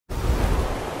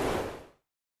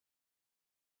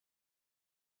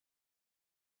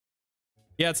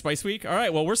Yeah, it's Spice Week. All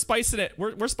right, well, we're spicing it.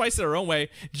 We're spicing it our own way.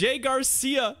 Jay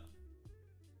Garcia.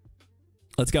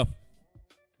 Let's go.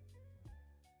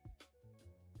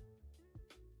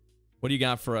 What do you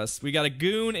got for us? We got a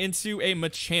Goon into a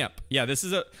Machamp. Yeah, this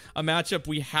is a matchup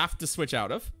we have to switch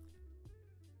out of.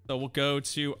 So we'll go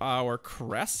to our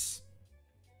Cress.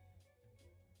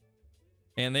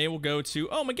 And they will go to,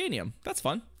 oh, Meganium. That's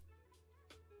fun.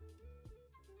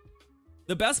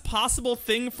 The best possible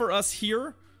thing for us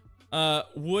here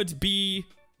would be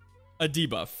a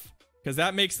debuff, because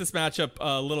that makes this matchup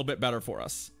a little bit better for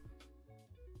us.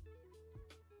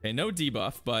 Okay, no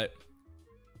debuff, but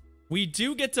we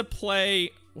do get to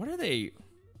play... What are they?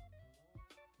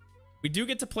 We do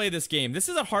get to play this game. This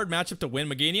is a hard matchup to win.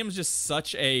 Meganium is just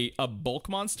such a bulk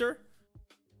monster.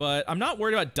 But I'm not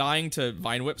worried about dying to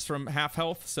Vine Whips from half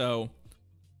health, so...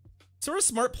 Sort of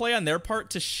smart play on their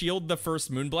part to shield the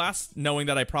first Moonblast, knowing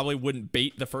that I probably wouldn't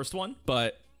bait the first one,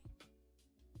 but...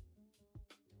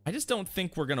 I just don't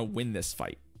think we're gonna win this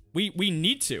fight. We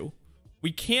need to.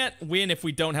 We can't win if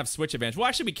we don't have switch advantage. Well,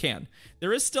 actually, we can.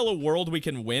 There is still a world we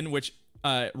can win, which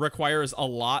requires a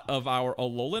lot of our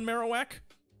Alolan Marowak.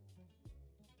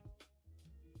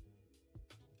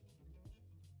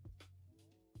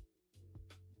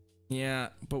 Yeah,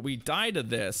 but we die to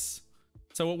this.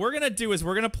 So what we're gonna do is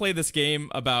we're gonna play this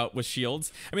game with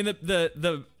shields. I mean,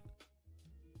 the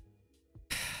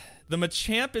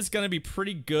Machamp is gonna be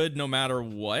pretty good no matter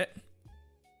what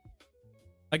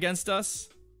against us,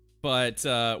 but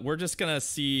we're just gonna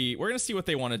see. We're gonna see what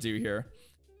they want to do here.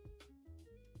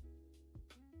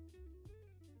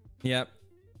 Yep,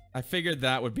 I figured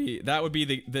that would be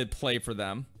the play for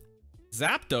them.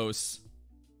 Zapdos.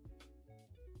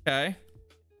 Okay.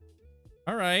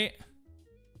 All right.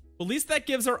 Well, at least that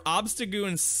gives our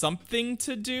Obstagoon something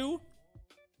to do,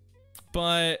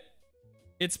 but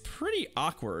it's pretty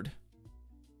awkward.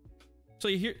 So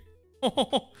you hear...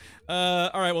 all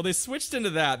right, well, they switched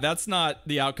into that. That's not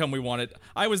the outcome we wanted.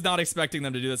 I was not expecting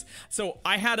them to do this. So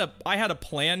I had a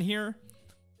plan here,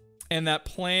 and that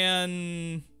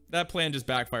plan just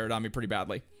backfired on me pretty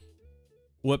badly.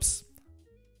 Whoops.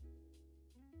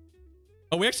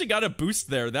 Oh, we actually got a boost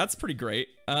there. That's pretty great.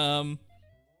 Come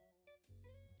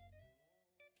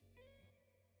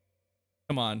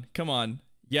on, come on.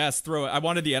 Yes, throw it. I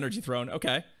wanted the energy thrown.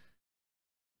 Okay.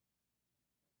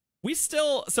 We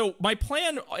still... So my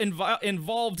plan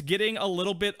involved getting a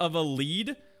little bit of a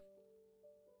lead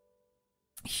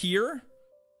here.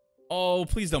 Oh,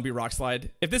 please don't be Rock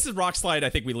Slide. If this is Rock Slide, I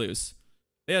think we lose.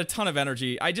 They had a ton of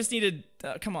energy. I just needed...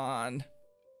 come on.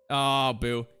 Oh,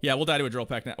 boo. Yeah, we'll die to a Drill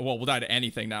Peck now. Well, we'll die to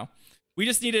anything now. We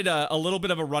just needed a little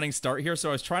bit of a running start here. So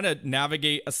I was trying to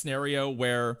navigate a scenario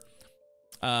where...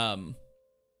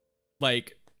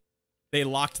 like, they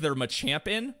locked their Machamp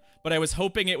in, but I was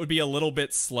hoping it would be a little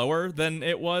bit slower than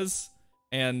it was,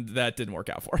 and that didn't work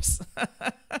out for us.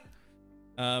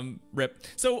 Rip.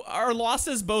 So our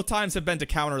losses both times have been to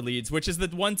counter leads, which is the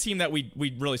one team that we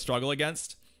really struggle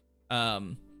against.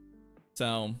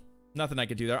 So nothing I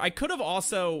could do there. I could have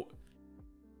also...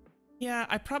 Yeah,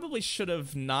 I probably should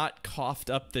have not coughed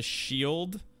up the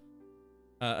shield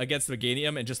against the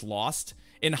Meganium and just lost.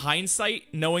 In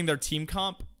hindsight, knowing their team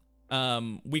comp,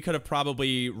 we could have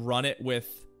probably run it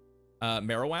with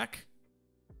Marowak,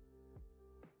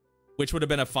 which would have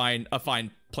been a fine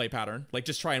play pattern. Like,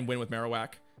 just try and win with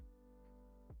Marowak.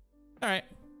 All right,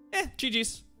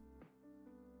 GG's.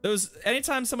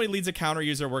 Anytime somebody leads a counter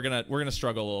user, we're gonna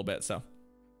struggle a little bit. So,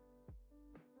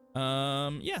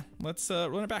 yeah, let's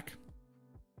run it back.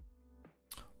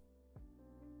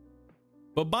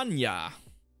 Babanya.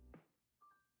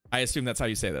 I assume that's how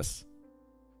you say this.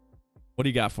 What do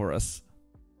you got for us?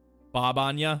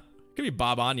 Babanya? Could be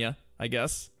Babanya, I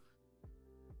guess.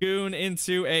 Goon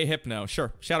into a Hypno.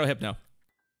 Sure, Shadow Hypno.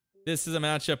 This is a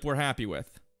matchup we're happy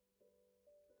with.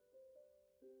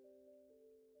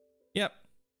 Yep.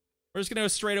 We're just gonna go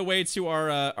straight away to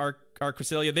our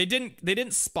Cresselia. They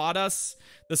didn't spot us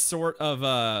the sort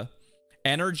of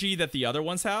energy that the other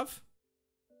ones have.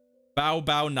 Bow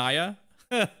Bow Naya.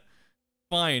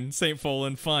 Fine, St.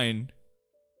 Folan, fine.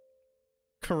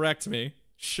 Correct me.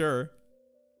 Sure.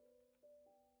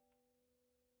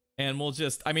 And we'll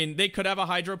just... I mean, they could have a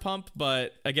Hydro Pump,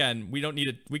 but again, we don't need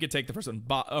it. We could take the first one.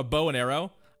 Bow and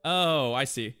Arrow. Oh, I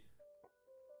see.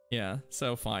 Yeah,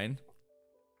 so fine.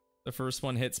 The first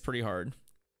one hits pretty hard.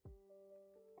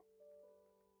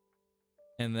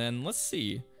 And then, let's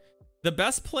see. The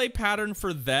best play pattern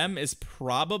for them is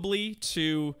probably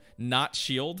to not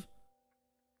shield.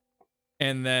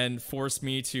 And then force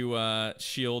me to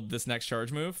shield this next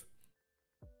charge move.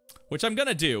 Which I'm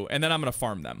gonna do, and then I'm gonna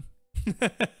farm them.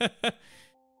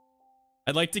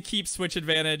 I'd like to keep switch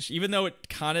advantage, even though it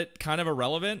kind of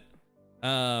irrelevant,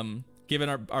 given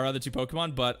our other 2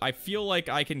 Pokemon. But I feel like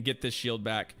I can get this shield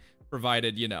back,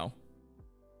 provided, you know,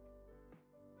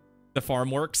 the farm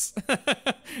works.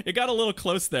 It got a little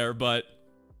close there, but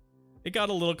it got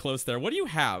a little close there. What do you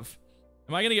have?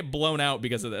 Am I gonna get blown out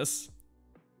because of this?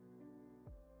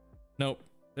 Nope.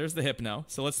 There's the Hypno.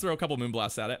 So let's throw a couple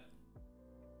Moonblasts at it.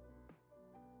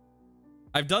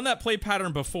 I've done that play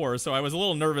pattern before, so I was a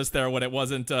little nervous there when it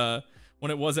wasn't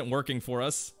working for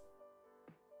us.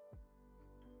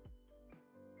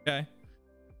 Okay.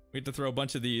 We have to throw a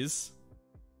bunch of these.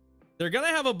 They're gonna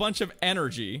have a bunch of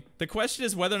energy. The question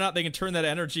is whether or not they can turn that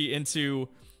energy into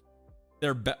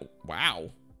their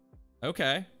wow.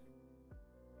 Okay.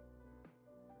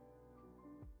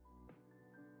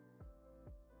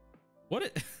 What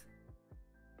it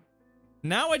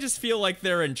now I just feel like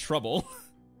they're in trouble.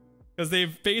 Because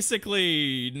they've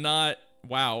basically not...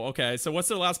 Wow, okay. So what's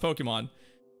their last Pokemon?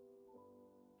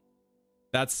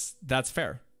 That's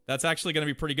fair. That's actually going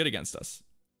to be pretty good against us.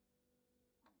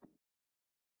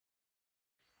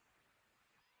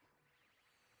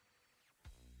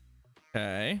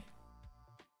 Okay.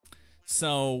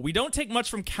 So we don't take much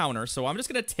from counter, so I'm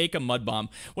just going to take a Mud Bomb.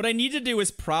 What I need to do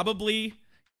is probably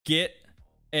get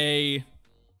a...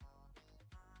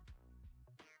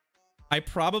 I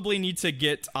probably need to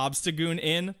get Obstagoon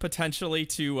in, potentially,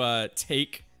 to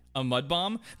take a Mud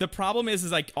Bomb. The problem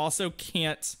is I also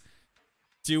can't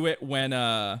do it when...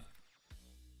 I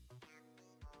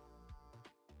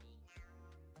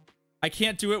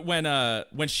can't do it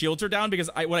when shields are down, because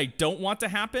what I don't want to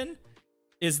happen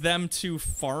is them to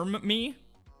farm me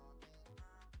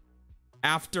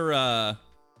after...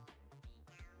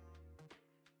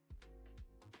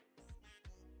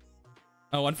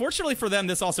 Oh, unfortunately for them,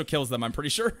 this also kills them, I'm pretty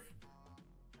sure.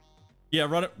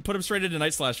 Yeah, put him straight into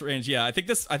Night Slash range. Yeah, I think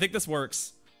this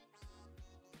works.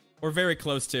 We're very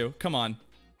close to. Come on.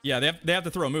 Yeah, they have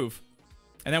to throw a move.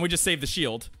 And then we just save the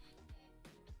shield.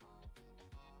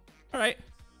 Alright.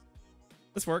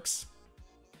 This works.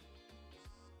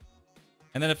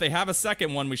 And then if they have a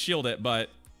second one, we shield it, but...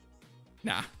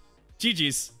 Nah.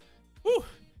 GG's. Woo!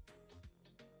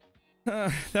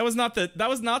 That was not the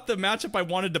matchup I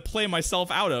wanted to play myself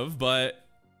out of, but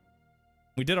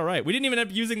we did all right. We didn't even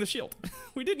end up using the shield.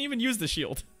 We didn't even use the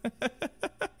shield.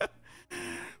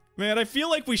 Man, I feel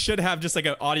like we should have just like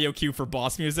an audio cue for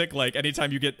boss music, like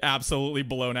anytime you get absolutely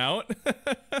blown out.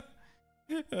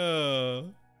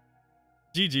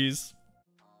 GG's.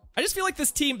 I just feel like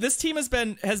this team has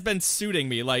been suiting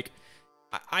me. Like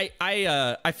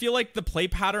I feel like the play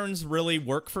patterns really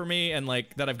work for me, and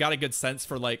like that I've got a good sense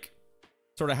for like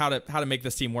sort of how to make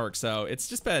this team work. So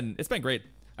it's been great.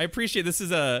 I appreciate this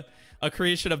is a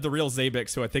creation of the real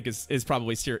Zabix, who I think is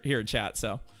probably here in chat.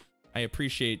 So I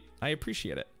appreciate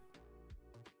it.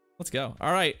 Let's go.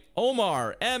 All right,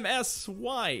 Omar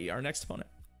MSY, our next opponent.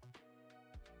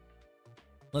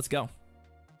 Let's go.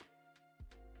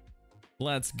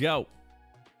 Let's go.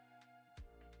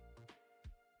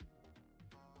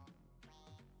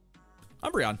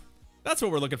 Umbreon. That's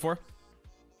what we're looking for.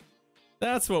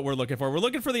 That's what we're looking for. We're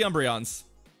looking for the Umbreons.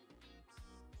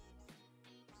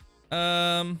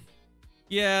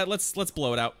 Yeah, let's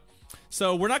blow it out.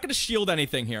 So we're not going to shield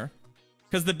anything here,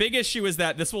 because the big issue is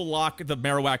that this will lock the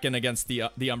Marowak in against the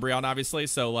Umbreon, obviously.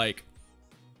 So like,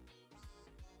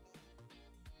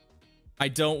 I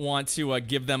don't want to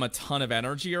give them a ton of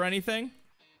energy or anything.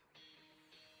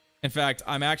 In fact,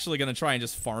 I'm actually going to try and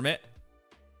just farm it.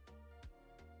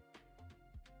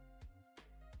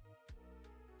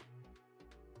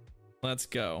 Let's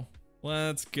go.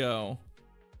 Let's go.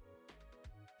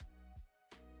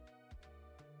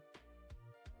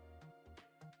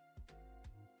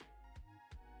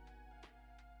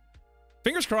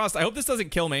 Fingers crossed. I hope this doesn't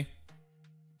kill me.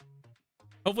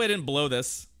 Hopefully I didn't blow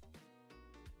this.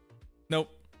 Nope.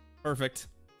 Perfect.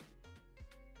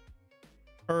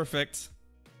 Perfect.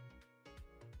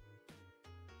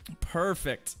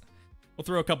 Perfect. We'll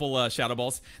throw a couple Shadow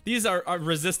Balls. These are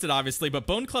resisted, obviously, but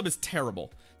Bone Club is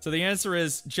terrible. So the answer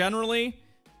is, generally,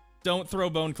 don't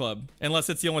throw Bone Club, unless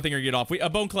it's the only thing you get off. A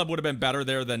Bone Club would have been better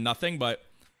there than nothing, but...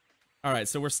 Alright,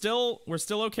 so we're still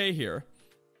okay here.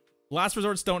 Last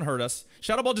Resorts don't hurt us.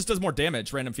 Shadow Ball just does more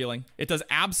damage, random feeling. It does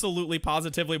absolutely,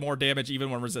 positively more damage, even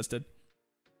when resisted.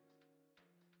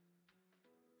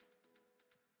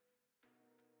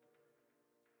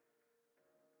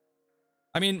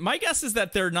 I mean, my guess is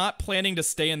that they're not planning to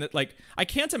stay in the... Like, I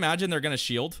can't imagine they're going to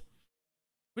shield.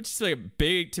 Which is like a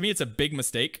big... To me, it's a big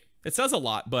mistake. It says a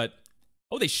lot, but...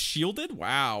 Oh, they shielded?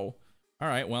 Wow.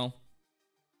 Alright, well.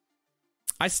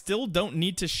 I still don't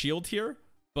need to shield here,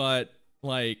 but,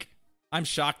 like... I'm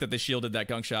shocked that they shielded that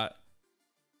gunk shot.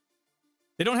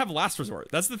 They don't have last resort.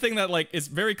 That's the thing that like is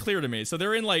very clear to me. So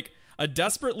they're in like a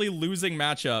desperately losing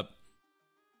matchup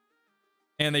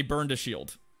and they burned a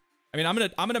shield. I mean, I'm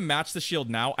gonna match the shield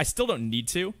now. I still don't need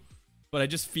to, but I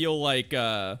just feel like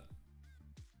I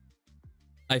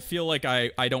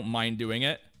don't mind doing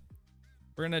it.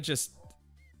 We're gonna just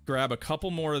grab a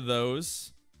couple more of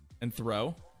those and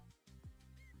throw.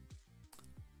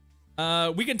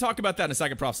 We can talk about that in a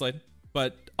second, Prof Slade,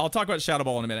 but I'll talk about Shadow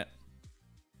Ball in a minute.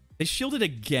 They shielded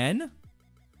again?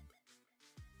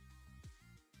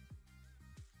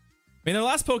 I mean, their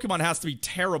last Pokemon has to be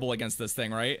terrible against this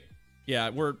thing, right? Yeah,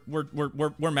 we're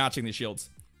matching these shields.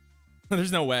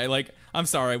 There's no way. Like, I'm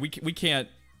sorry, we can't.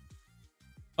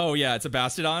 Oh yeah, it's a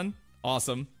Bastiodon.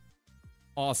 Awesome,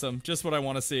 awesome. Just what I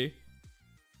want to see.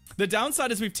 The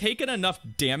downside is we've taken enough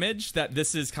damage that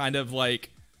this is kind of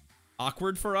like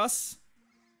awkward for us.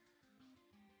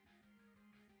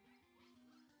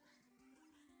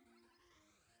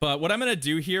 But what I'm going to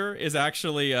do here is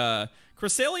actually,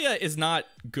 Cresselia is not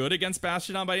good against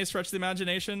Bastiodon by any stretch of the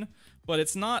imagination, but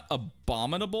it's not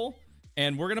abominable.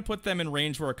 And we're going to put them in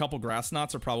range where a couple Grass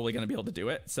Knots are probably going to be able to do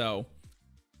it. So,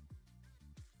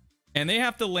 and they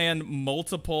have to land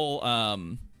multiple, they're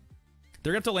going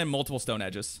to have to land multiple Stone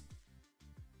Edges.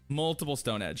 Multiple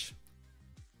Stone Edge.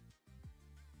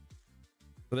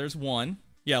 So there's one.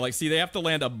 Yeah, like, see, they have to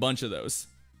land a bunch of those.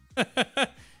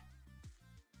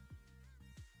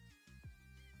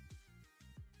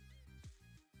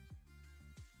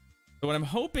 So what I'm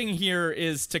hoping here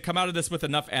is to come out of this with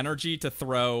enough energy to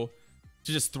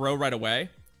just throw right away.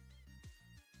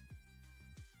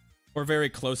 Or very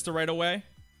close to right away.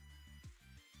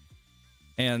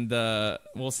 And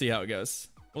we'll see how it goes.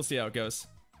 We'll see how it goes.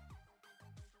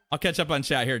 I'll catch up on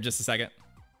chat here in just a second.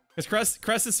 Because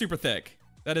Cress is super thick.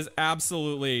 That is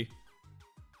absolutely...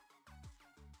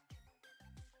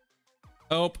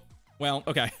 Oh, well,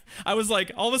 okay. I was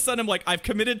like, all of a sudden I'm like, I've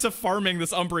committed to farming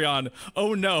this Umbreon.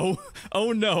 Oh no.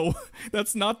 Oh no.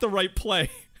 That's not the right play.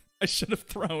 I should have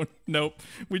thrown. Nope.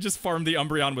 We just farmed the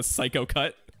Umbreon with Psycho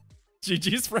Cut.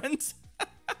 GG's, friends.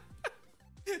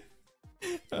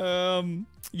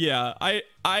 Yeah,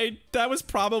 that was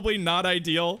probably not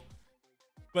ideal.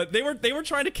 But they were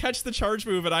trying to catch the charge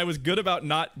move, and I was good about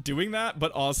not doing that,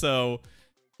 but also,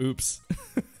 oops.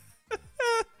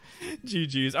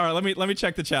 GG's. All right, let me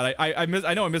check the chat. I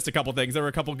know I missed a couple things. There were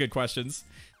a couple good questions.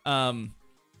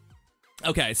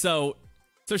 Okay, so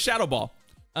Shadow Ball.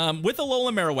 With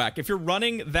Alolan Marowak, if you're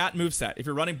running that moveset, if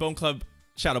you're running Bone Club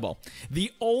Shadow Ball,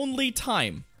 the only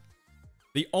time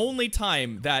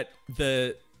that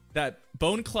that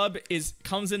Bone Club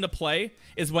comes into play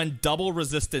is when double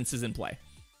resistance is in play.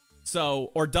 So,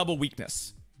 or double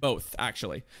weakness. Both,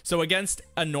 actually. So against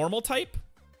a normal type,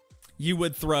 you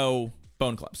would throw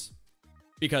Bone Clubs.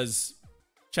 Because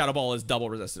Shadow Ball is double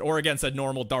resisted. Or against a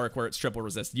normal Dark where it's triple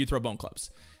resisted, you throw Bone Clubs.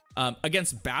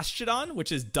 Against Bastiodon,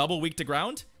 which is double weak to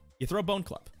ground, you throw Bone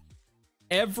Club.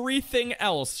 Everything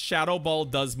else, Shadow Ball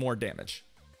does more damage.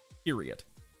 Period.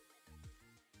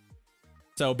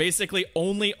 So basically,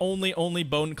 only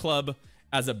Bone Club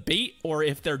as a bait, or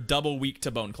if they're double weak to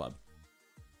Bone Club.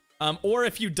 Or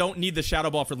if you don't need the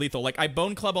Shadow Ball for lethal. Like, I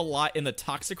Bone Club a lot in the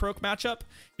Toxicroak matchup,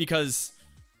 because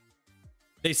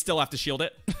they still have to shield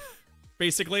it,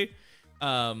 basically.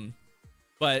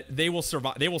 But they will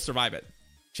survive it.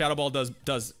 Shadow Ball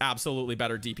does absolutely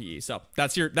better DPE. So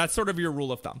that's sort of your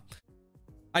rule of thumb.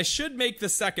 I should make a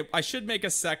second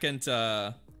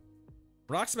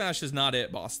Rock Smash is not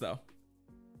it, boss, though.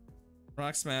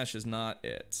 Rock Smash is not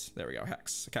it. There we go.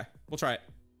 Hex. Okay, we'll try it.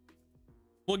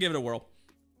 We'll give it a whirl.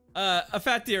 A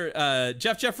fact here,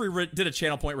 Jeffrey did a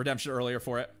channel point redemption earlier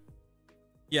for it.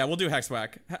 Yeah, we'll do Hex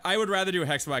Whack. I would rather do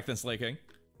Hex Whack than Slaking.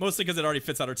 Mostly because it already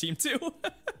fits on our team, too.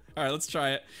 Alright, let's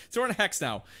try it. So we're on Hex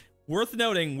now. Worth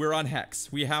noting, we're on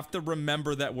Hex. We have to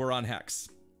remember that we're on Hex.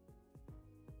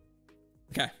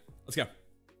 Okay, let's go.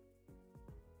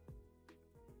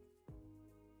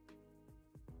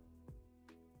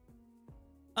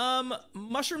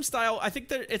 Mushroom style, I think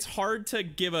that it's hard to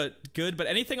give a good, but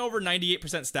anything over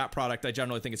 98% stat product, I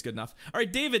generally think is good enough. All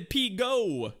right, David P,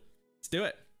 go. Let's do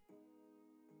it.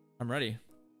 I'm ready.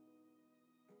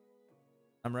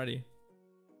 I'm ready.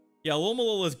 Yeah,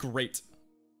 Alomomola is great.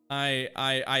 I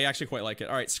actually quite like it.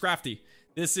 All right, Scrafty.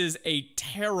 This is a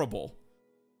terrible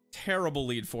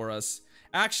lead for us.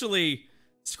 Actually,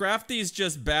 Scrafty's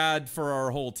just bad for our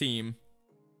whole team.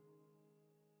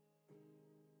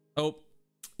 Oh.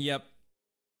 Yep.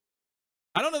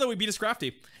 I don't know that we beat a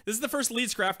Scrafty. This is the first lead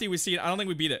Scrafty we've seen. I don't think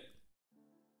we beat it.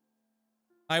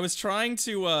 I was trying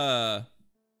to,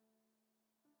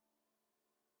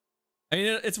 I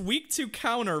mean, it's weak to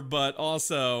counter, but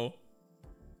also,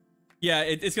 yeah,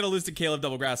 it's gonna lose to Caleb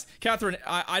Double Grass. Catherine,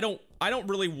 I don't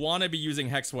really want to be using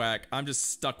Hex Whack. I'm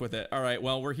just stuck with it. All right,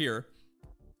 well, we're here.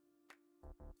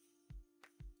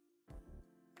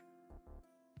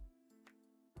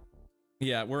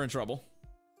 Yeah, we're in trouble.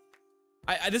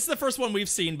 This is the first one we've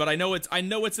seen, but I know it's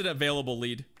an available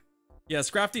lead. Yeah,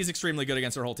 Scrafty is extremely good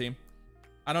against our whole team.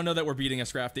 I don't know that we're beating a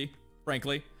Scrafty,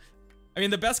 frankly. I mean,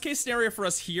 the best case scenario for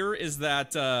us here is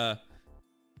that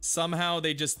somehow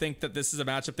they just think that this is a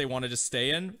matchup they want to just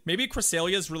stay in. Maybe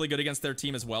Cresselia is really good against their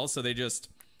team as well, so they just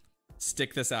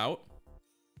stick this out.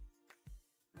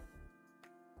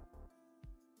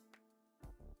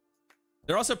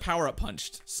 They're also power-up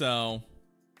punched, so...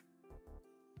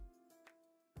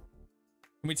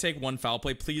 Can we take one foul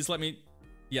play? Please let me...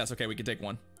 Yes, okay, we can take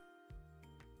one.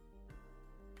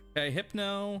 Okay,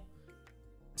 Hypno.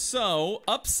 So,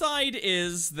 upside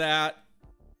is that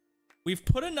we've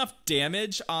put enough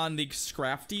damage on the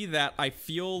Scrafty that I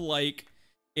feel like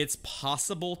it's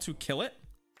possible to kill it.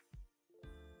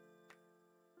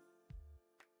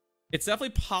 It's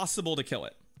definitely possible to kill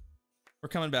it. We're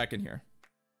coming back in here.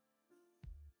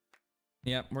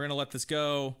 Yep, we're gonna let this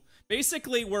go.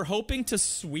 Basically, we're hoping to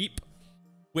sweep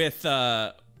with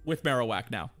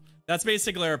Marowak now. That's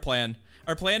basically our plan.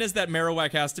 Our plan is that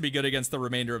Marowak has to be good against the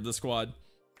remainder of the squad.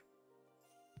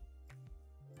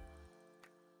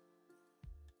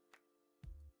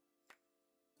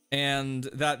 And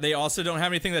that they also don't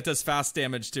have anything that does fast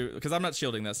damage to, because I'm not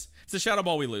shielding this. It's a Shadow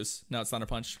Ball we lose. No, it's Thunder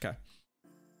Punch. Okay.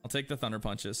 I'll take the Thunder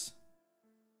Punches.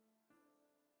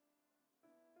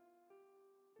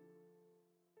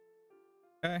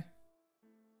 Okay.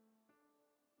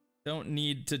 Don't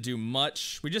need to do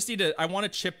much. We just need to, I want to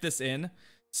chip this in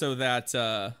so that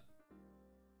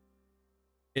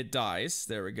it dies.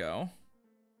 There we go.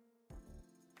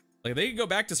 Like, they can go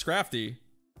back to Scrafty.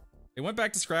 They went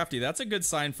back to Scrafty. That's a good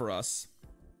sign for us.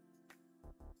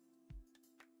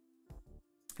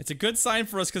 It's a good sign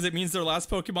for us because it means their last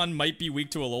Pokemon might be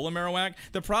weak to Alola Marowak.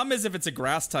 The problem is if it's a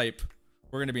grass type,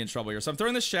 we're going to be in trouble here. So I'm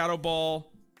throwing the Shadow Ball.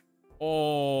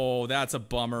 Oh, that's a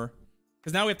bummer.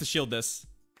 Because now we have to shield this.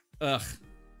 Ugh.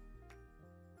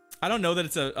 I don't know that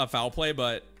it's a foul play,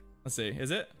 but let's see.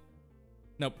 Is it?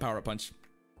 Nope, Power Up Punch.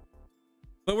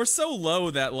 But we're so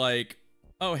low that, like,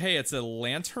 oh, hey, it's a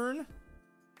Lantern?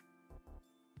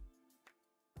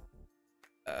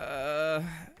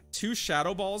 2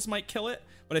 Shadow Balls might kill it,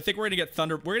 but I think we're gonna get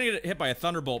hit by a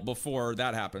Thunderbolt before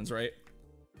that happens, right?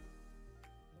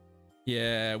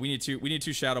 Yeah, we need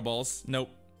 2 Shadow Balls. Nope.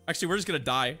 Actually, we're just gonna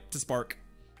die to Spark.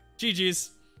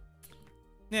 GG's.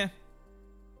 Yeah.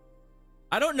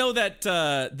 I don't know that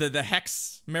the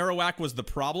Hex Marowak was the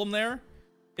problem there.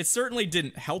 It certainly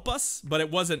didn't help us, but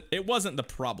it wasn't the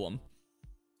problem.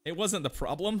 It wasn't the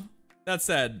problem. That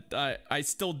said, I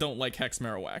still don't like Hex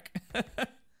Marowak.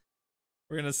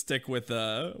 We're gonna stick with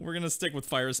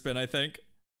Fire Spin, I think.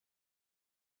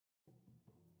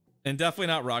 And definitely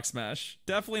not Rock Smash.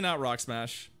 Definitely not Rock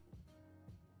Smash.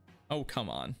 Oh, come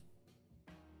on.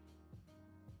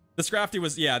 The Scrafty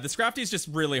was, yeah, the Scrafty is just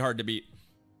really hard to beat.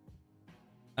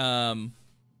 I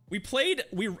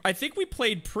think we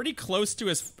played pretty close to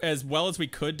as well as we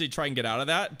could to try and get out of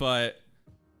that, but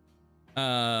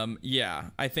yeah,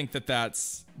 I think that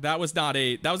was not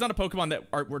a Pokemon that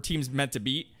our team's meant to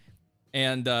beat.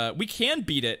 And we can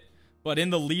beat it, but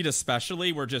in the lead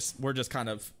especially, we're just kind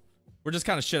of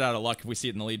shit out of luck if we see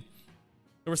it in the lead.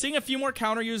 So we're seeing a few more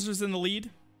counter users in the lead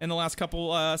in the last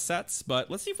couple sets,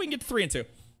 but let's see if we can get to 3 and 2.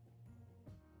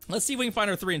 Let's see if we can find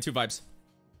our 3 and 2 vibes.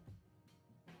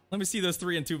 Let me see those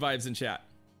 3 and 2 vibes in chat.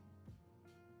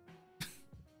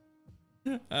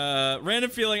 Random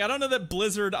feeling. I don't know that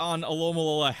Blizzard on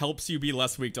Alomomola helps you be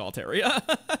less weak to Altaria.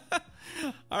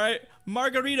 All right,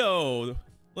 Margarito.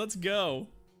 Let's go.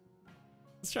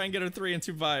 Let's try and get our 3 and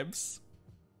 2 vibes.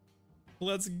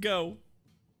 Let's go.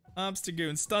 To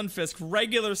Goon. Stunfisk.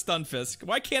 Regular Stunfisk.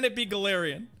 Why can't it be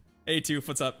Galarian? A2,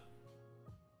 what's up?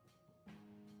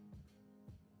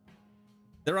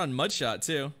 They're on Mudshot,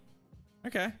 too.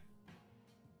 Okay.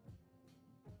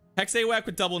 Hexawak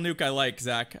with double nuke I like,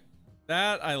 Zach.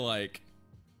 That I like.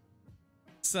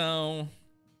 So...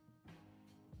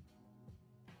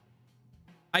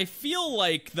 I feel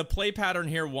like the play pattern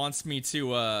here wants me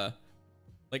to,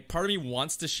 like, part of me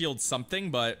wants to shield something,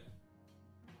 but...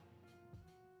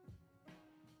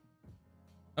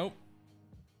 Oh.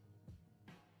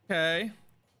 Okay.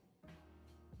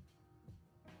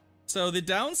 So the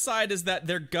downside is that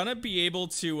they're gonna be able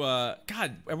to,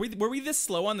 God, were we this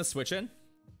slow on the switch in?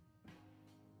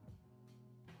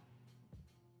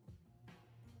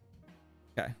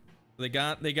 Okay. They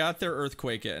got their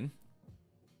Earthquake in.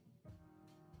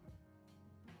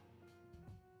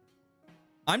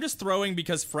 I'm just throwing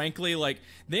because, frankly, like,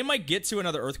 they might get to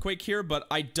another Earthquake here, but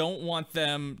I don't want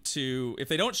them to... If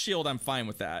they don't shield, I'm fine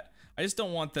with that. I just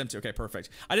don't want them to... Okay, perfect.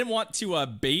 I didn't want to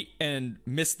bait and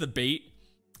miss the bait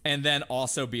and then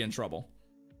also be in trouble.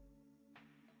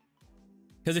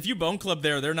 Because if you Bone Club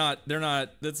there, they're not...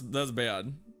 That's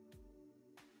bad.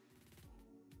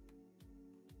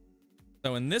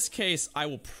 So in this case, I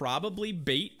will probably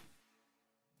bait.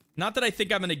 Not that I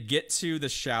think I'm going to get to the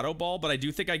Shadow Ball, but I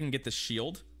do think I can get the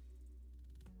shield.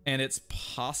 And it's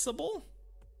possible?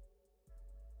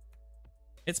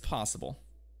 It's possible.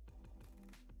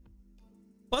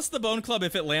 Plus the Bone Club,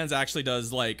 if it lands, actually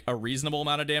does like a reasonable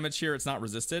amount of damage here. It's not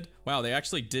resisted. Wow, they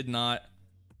actually did not...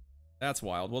 That's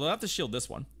wild. Well, they'll have to shield this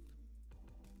one.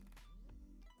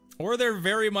 Or they're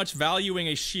very much valuing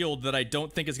a shield that I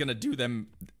don't think is going to do them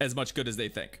as much good as they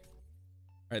think.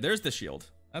 All right, there's the shield.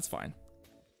 That's fine.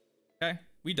 Okay,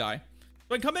 we die.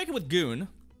 So I can come back in with Goon.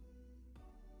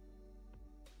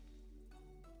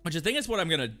 Which I think is what I'm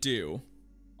going to do.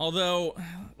 Although,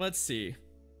 let's see.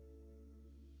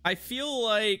 I feel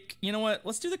like, you know what?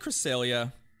 Let's do the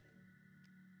Cresselia.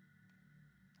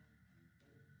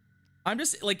 I'm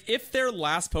just, like, if their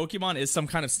last Pokemon is some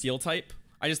kind of Steel type,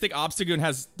 I just think Obstagoon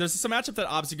has... There's some matchup that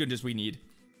Obstagoon just we need.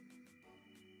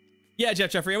 Yeah,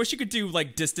 Jeffrey, I wish you could do,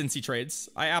 like, distancy trades.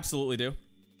 I absolutely do.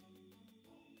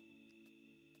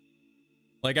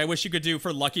 Like, I wish you could do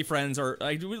for Lucky Friends or,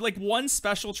 like, one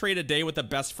special trade a day with the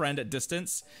best friend at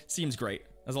distance. Seems great.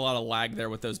 There's a lot of lag there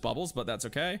with those bubbles, but that's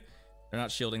okay. They're not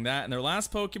shielding that. And their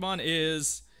last Pokemon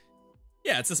is...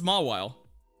 Yeah, it's this Mawile.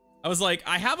 I was like,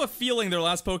 I have a feeling their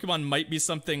last Pokemon might be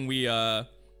something we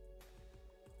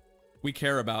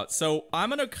care about. So I'm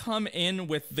going to come in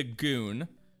with the Goon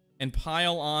and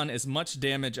pile on as much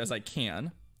damage as I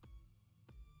can.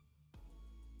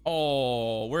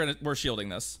 Oh, we're shielding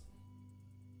this.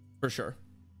 For sure.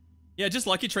 Yeah, just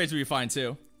lucky trades would be fine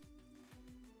too.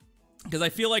 Because I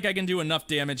feel like I can do enough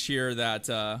damage here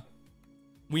that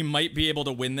we might be able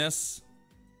to win this.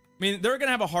 I mean, they're going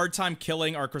to have a hard time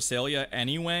killing our Cresselia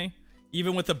anyway.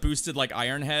 Even with the boosted, like,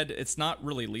 Iron Head, it's not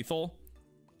really lethal.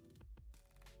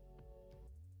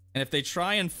 And if they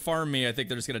try and farm me, I think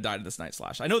they're just going to die to this Night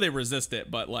Slash. I know they resist it,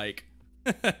 but, like...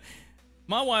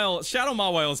 Mawile, Shadow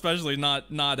Mawile especially, not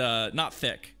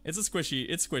thick. It's a squishy.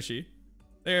 It's squishy.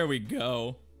 There we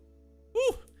go.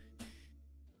 Woo!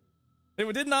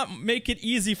 It did not make it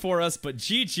easy for us, but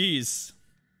GG's.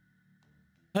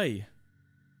 Hey.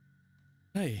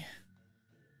 Hey.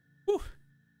 Woo.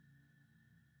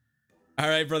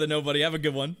 Alright, brother nobody. Have a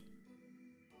good one.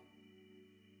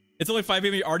 It's only 5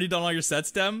 PM. You already done all your sets,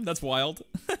 Dem? That's wild.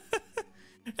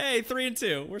 Hey,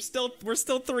 3-2. We're still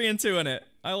 3-2 in it.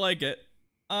 I like it.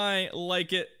 I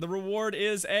like it. The reward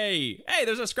is a... Hey,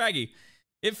 there's a Scraggy.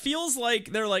 It feels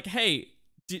like they're like, hey,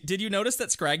 did you notice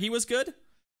that Scraggy was good?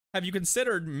 Have you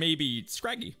considered maybe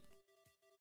Scraggy?